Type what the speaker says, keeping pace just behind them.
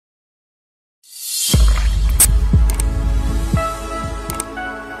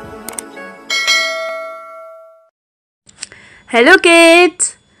Hello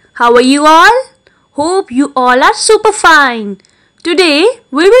kids, how are you all? Hope you all are super fine. Today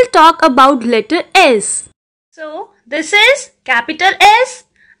we will talk about letter S. So this is capital S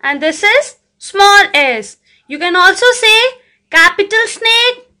and this is small s. You can also say capital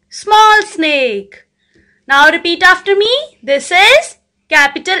snake, small snake. Now repeat after me. This is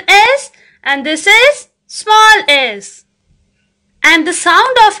capital S and this is small s. And the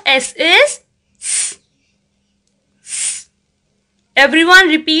sound of S is S. S. Everyone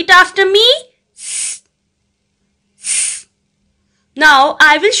repeat after me. S. S. Now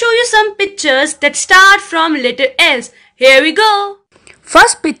I will show you some pictures that start from letter S. Here we go.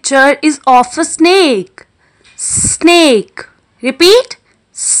 First picture is of a snake. Snake. Repeat.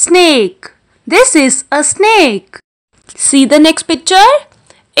 Snake. This is a snake. See the next picture?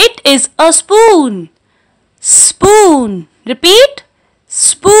 It is a spoon. Spoon. Repeat.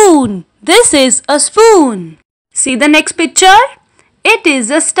 Spoon. This is a spoon. See the next picture? It is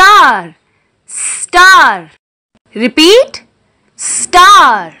a star. Star. Repeat.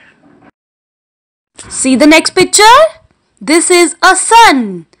 Star. See the next picture? This is a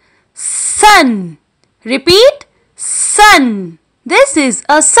sun. Sun. Repeat. Sun. This is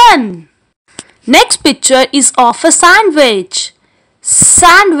a sun. Next picture is of a sandwich.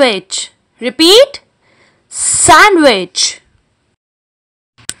 Sandwich. Repeat. Sandwich.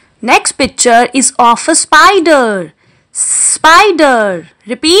 Next picture is of a spider. Spider.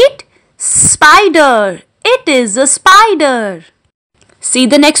 Repeat. Spider. It is a spider. See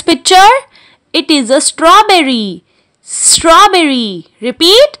the next picture? It is a strawberry. Strawberry.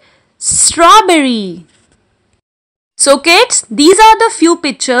 Repeat. Strawberry. So kids, these are the few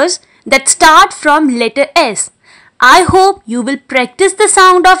pictures that start from letter S. I hope you will practice the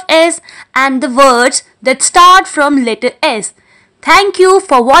sound of S and the words that start from letter S. Thank you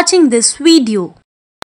for watching this video.